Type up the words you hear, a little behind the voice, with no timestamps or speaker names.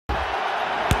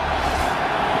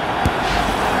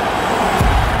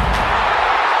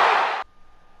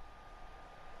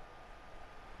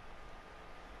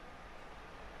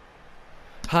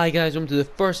Hi guys, welcome to the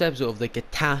first episode of the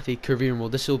Getafe career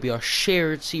mode. This will be our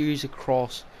shared series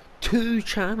across two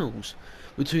channels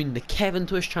between the Kevin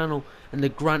Twist channel and the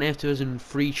Grant F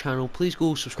 2003 channel. Please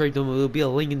go subscribe to them, there will be a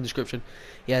link in the description.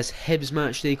 He has Hibs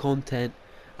match day content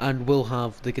and we'll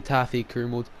have the Getafe career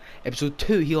mode. Episode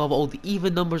 2, he'll have all the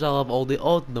even numbers, I'll have all the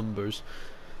odd numbers.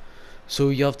 So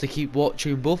you have to keep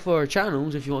watching both of our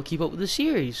channels if you want to keep up with the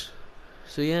series.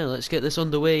 So yeah, let's get this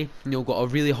underway. Got a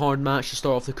really hard match to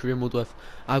start off the career mode with.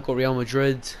 I've got Real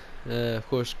Madrid. Of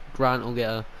course, Grant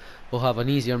will have an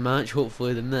easier match,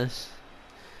 hopefully, than this.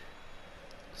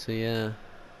 So yeah.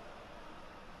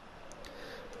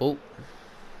 Oh,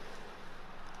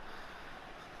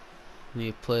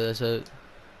 need to play this out.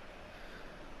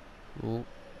 Oh,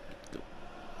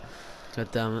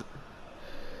 god damn it.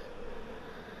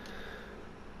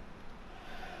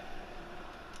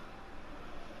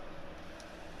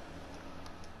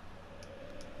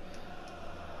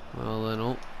 Well then,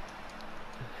 oh,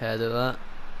 head of that.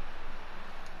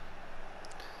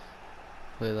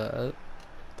 Play that out.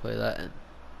 Play that in.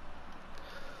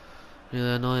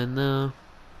 Really annoying now.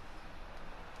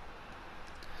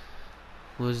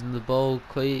 Losing the ball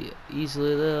quite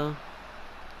easily there.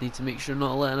 Need to make sure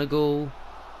not letting it go.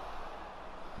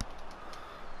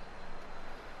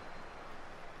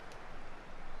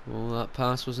 Oh, that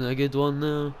pass wasn't a good one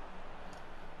there.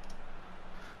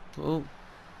 Oh.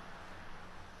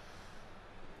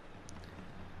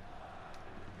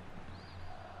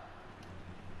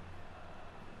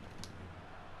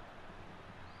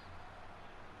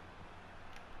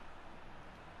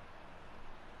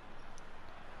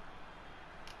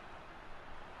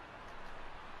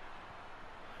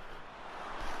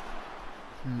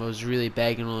 I was really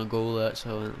begging on a goal there, so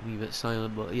I went a wee bit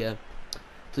silent, but yeah.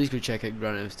 Please go check out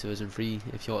Grant F 2003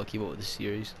 if you want to keep up with the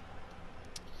series.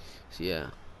 So yeah.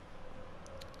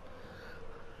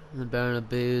 The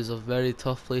Bernabeu is a very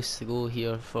tough place to go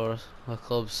here for a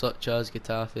club such as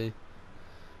Getafe.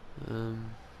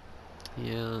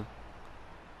 Yeah.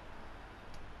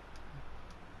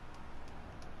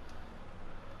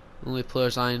 Only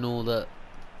players I know that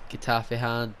Getafe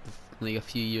had like a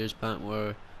few years back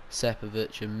were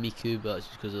Sepovic and Miku, but that's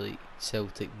just because of like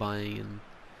Celtic buying and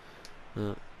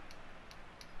that.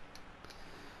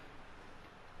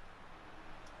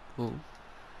 Oh.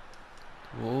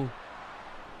 Oh.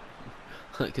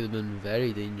 That could have been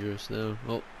very dangerous there.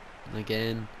 Oh, and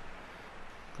again.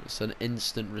 It's an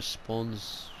instant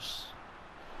response.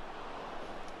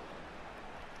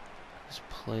 Just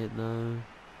play it now.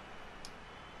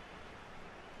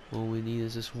 All we need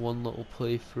is this one little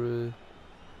playthrough.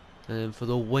 And for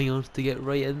the winger to get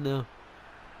right in there.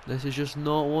 This is just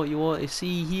not what you want to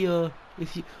see here.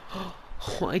 If you,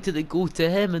 why did it go to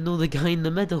him and not the guy in the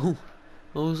middle?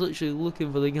 I was literally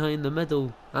looking for the guy in the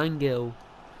middle, Angel.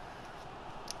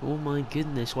 Oh my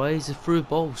goodness, why is the through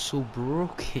ball so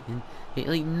broken? It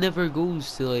like never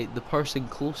goes to like the person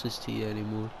closest to you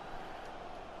anymore.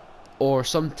 Or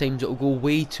sometimes it'll go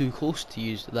way too close to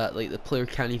you so that like the player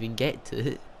can't even get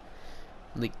to it.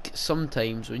 Like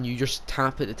sometimes when you just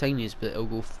tap it the tiniest bit, it'll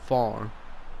go far,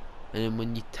 and then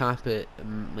when you tap it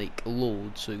like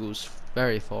load, so it goes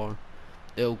very far,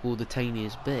 it'll go the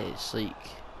tiniest bit. It's like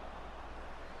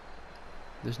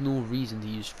there's no reason to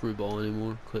use through ball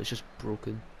anymore because it's just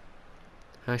broken.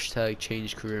 Hashtag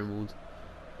change career mode.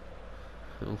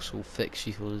 It also fix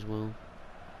FIFA as well.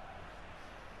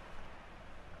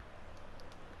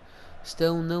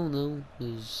 Still 0-0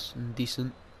 is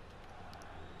decent.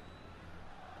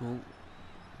 Oh,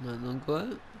 might not go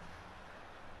out.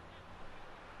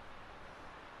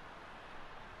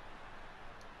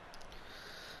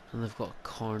 And they've got a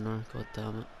corner, god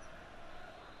damn it.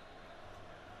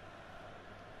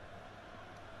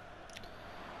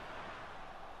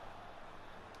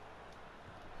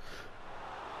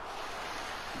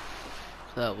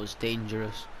 That was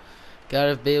dangerous.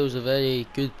 Gareth Bale's a very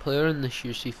good player in this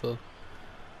year's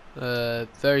FIFA.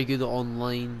 Very good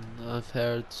online, I've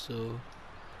heard, so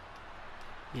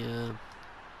yeah.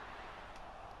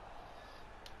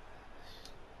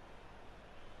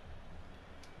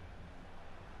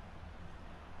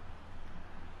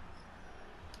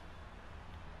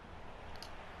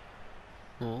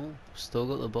 Oh, still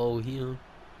got the ball here.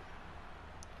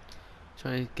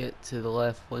 Trying to get to the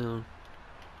left winger.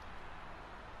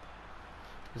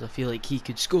 Because I feel like he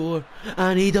could score.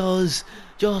 And he does!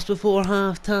 Just before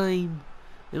half time.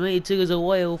 It might have took us a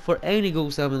while for any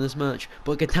goals to have in this match,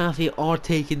 but Getafe are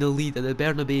taking the lead at the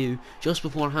Bernabeu just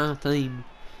before half time.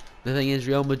 The thing is,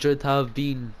 Real Madrid have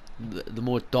been the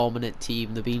more dominant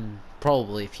team. They've been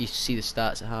probably, if you see the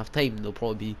stats at half time, they'll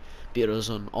probably be better us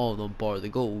on all of them bar the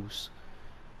goals.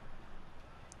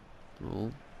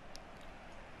 Oh.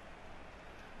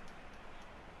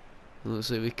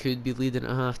 Looks like we could be leading at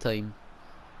half time.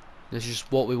 This is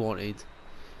just what we wanted.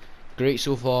 Great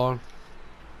so far.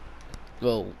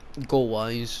 Well, goal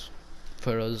wise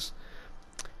for us.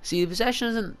 See, the possession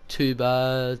isn't too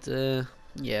bad.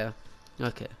 Yeah,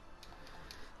 okay,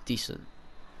 decent.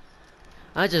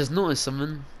 I just noticed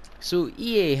something. So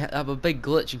EA have a big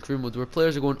glitch in career mode where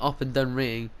players are going up and down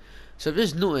rating. So I've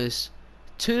just noticed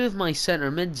two of my centre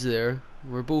mids there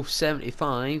were both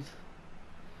 75.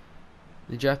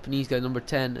 The Japanese guy number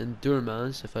 10 and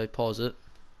Durmaz, if I pause it.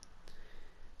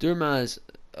 Durmaz,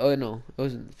 oh no, it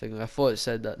wasn't the thing. I thought it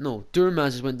said that. No,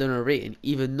 Durmaz has went down a rating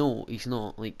even though he's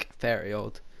not like 30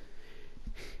 odd.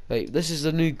 Like, this is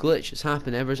a new glitch. It's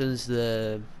happened ever since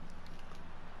the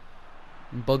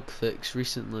bug fix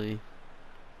recently.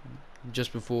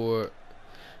 Just the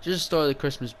start of the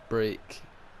Christmas break.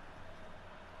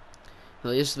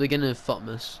 Like, it's the beginning of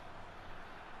Futmas.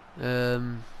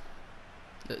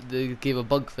 They gave a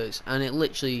bug fix, and it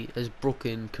literally has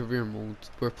broken career mode,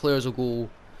 where players will go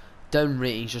down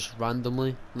ratings just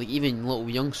randomly. Like, even little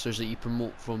youngsters that you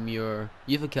promote from your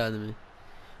youth academy,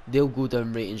 they'll go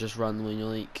down ratings just randomly, and you're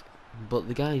like, but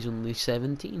the guy's only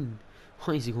 17.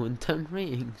 Why is he going down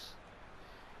ratings?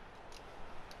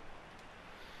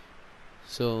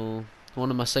 So, one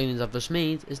of my signings I've just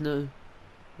made is now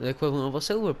the equivalent of a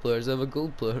silver player instead of a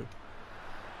gold player.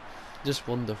 Just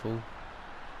wonderful.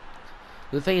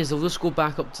 The thing is, they'll just go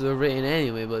back up to their rating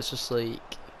anyway, but it's just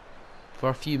like, for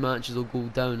a few matches they'll go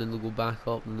down and they'll go back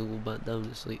up and they'll go back down.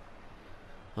 It's like,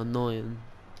 annoying.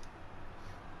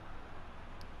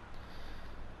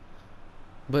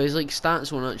 But it's like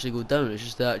stats won't actually go down, it's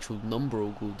just the actual number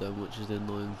will go down, which is the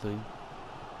annoying thing.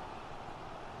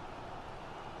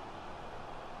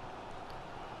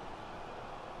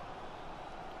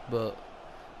 But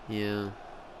yeah,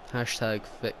 hashtag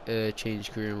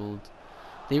change career mode.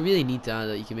 They really need to add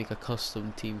that you can make a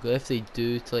custom team, because if they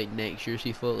do to like next year's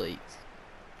FIFA, like,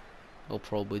 I'll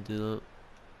probably do that.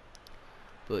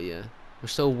 But yeah, we're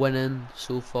still winning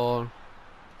so far.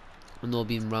 I've not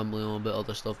been rambling on about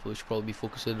other stuff, but we should probably be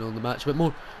focusing on the match a bit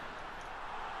more.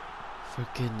 For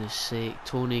goodness sake,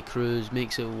 Tony Cruz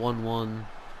makes it 1-1.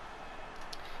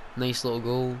 Nice little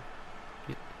goal.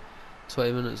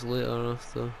 20 minutes later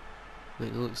after,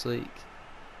 it looks like.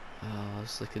 I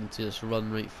was looking to just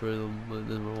run right through them, but it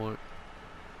didn't work.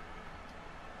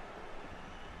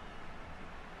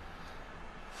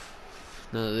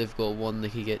 Now that they've got one, they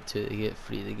can get two, they get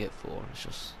three, they get four. It's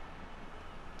just,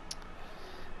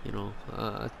 you know,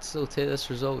 I'd still take this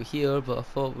result here, but I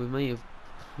thought we might have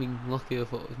been lucky. I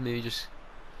thought it was maybe just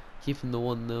keeping the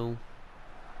 1-0.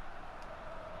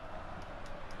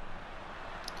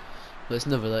 But it's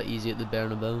never that easy at the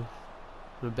Bernabeu.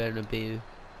 Or Bernabeu,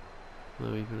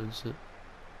 however you pronounce it.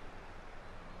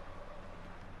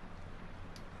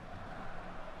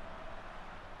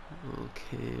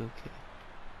 Okay.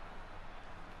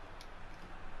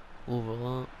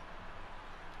 Overlap.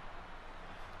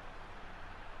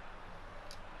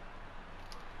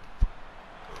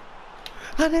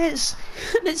 And it's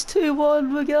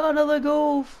 2-1. We get another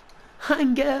goal.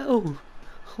 Angel.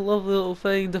 Lovely little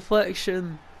thing,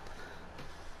 deflection.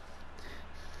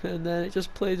 And then it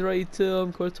just played right to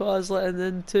him. Courtois letting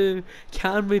in two.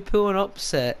 Can we pull an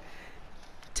upset?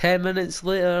 10 minutes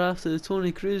later, after the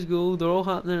Tony Cruz goal, they're all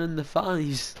happening in the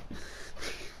fives.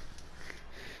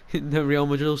 The Real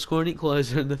Madrid will score an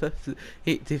equaliser in the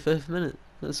 85th minute.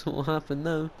 That's what will happen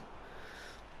now.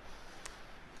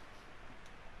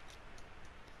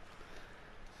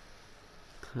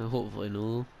 Hopefully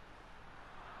no.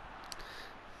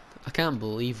 I can't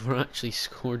believe we're actually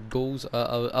scored goals.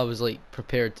 I was like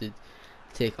prepared to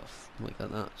take like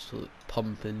an absolute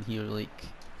pump in here, like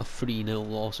a 3-0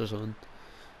 loss or something,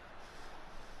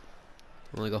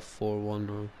 like a 4-1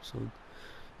 or something.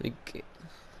 Like,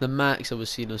 the max I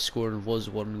was seeing us scoring was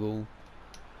 1 goal.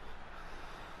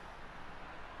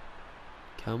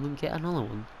 Can we get another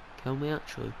one? Can we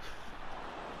actually?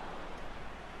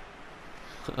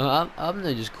 I'm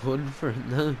now just going for it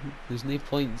now. There's no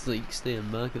point like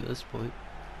staying back at this point.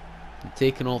 I'm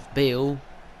taking off Bale.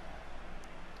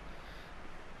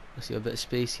 I see a bit of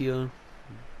space here.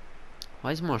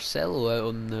 Why is Marcelo out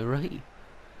on the right?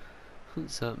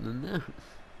 What's happening there?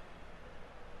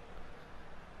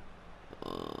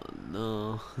 Oh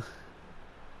no.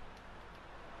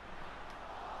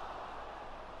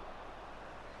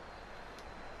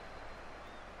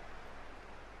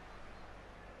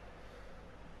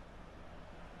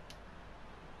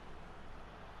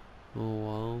 Oh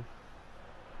wow.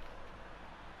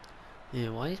 Yeah,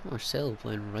 why is Marcelo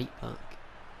playing right back?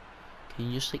 Can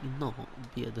you just like not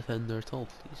be a defender at all,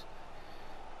 please?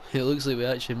 It looks like we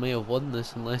actually might have won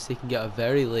this unless they can get a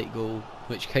very late goal,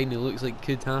 which kind of looks like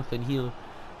could happen here.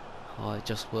 Oh, it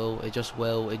just will, it just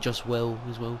will, it just will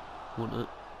as well, won't it?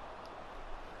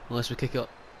 Unless we kick it up.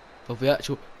 But if we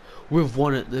actually, we've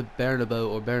won at the Bernabeu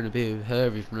or Bernabeu,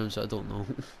 however you pronounce it, I don't know.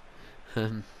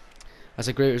 That's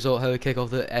a great result. How we kick off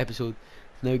the episode.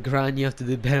 Now, Gran, you have to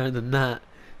do better than that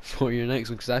for your next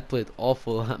one, because I played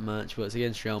awful that match, but it's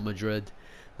against Real Madrid.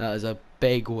 That is a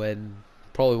big win,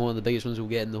 probably one of the biggest ones we'll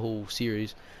get in the whole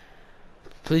series.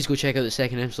 Please go check out the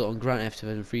second episode on Grant F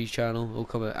Division Free's channel. It'll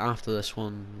come out after this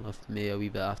one, maybe a wee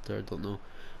bit after, I don't know.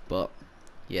 But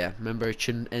yeah, remember,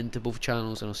 tune into both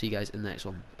channels, and I'll see you guys in the next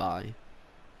one. Bye.